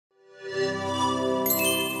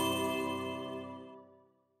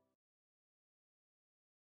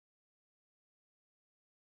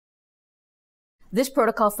This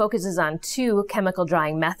protocol focuses on two chemical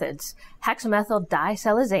drying methods, hexamethyl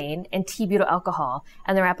disializane and T-butyl alcohol,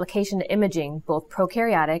 and their application to imaging both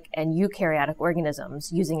prokaryotic and eukaryotic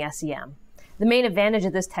organisms using SEM. The main advantage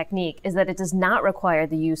of this technique is that it does not require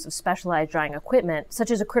the use of specialized drying equipment,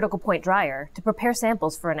 such as a critical point dryer, to prepare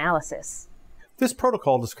samples for analysis. This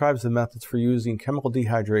protocol describes the methods for using chemical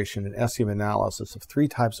dehydration and SEM analysis of three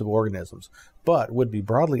types of organisms, but would be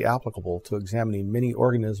broadly applicable to examining many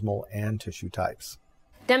organismal and tissue types.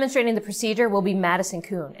 Demonstrating the procedure will be Madison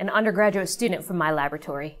Koon, an undergraduate student from my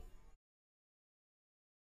laboratory.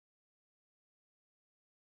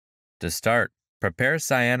 To start, prepare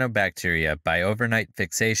cyanobacteria by overnight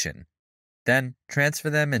fixation. Then, transfer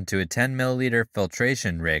them into a 10 ml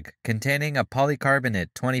filtration rig containing a polycarbonate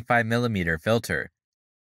 25 mm filter.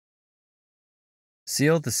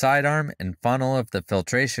 Seal the sidearm and funnel of the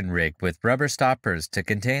filtration rig with rubber stoppers to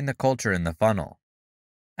contain the culture in the funnel.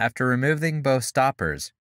 After removing both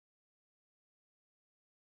stoppers,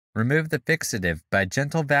 remove the fixative by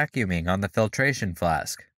gentle vacuuming on the filtration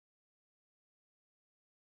flask.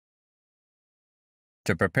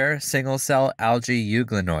 To prepare single-cell algae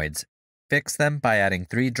euglenoids, fix them by adding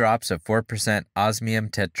 3 drops of 4% osmium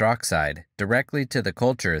tetroxide directly to the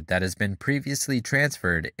culture that has been previously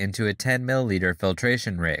transferred into a 10 ml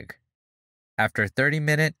filtration rig. After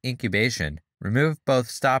 30-minute incubation, remove both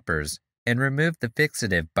stoppers and remove the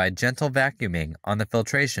fixative by gentle vacuuming on the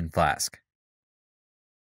filtration flask.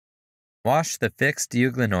 Wash the fixed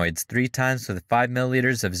euglenoids 3 times with 5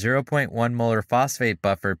 ml of 0.1 molar phosphate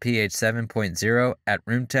buffer pH 7.0 at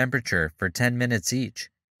room temperature for 10 minutes each,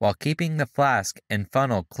 while keeping the flask and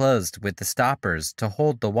funnel closed with the stoppers to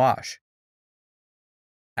hold the wash.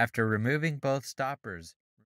 After removing both stoppers,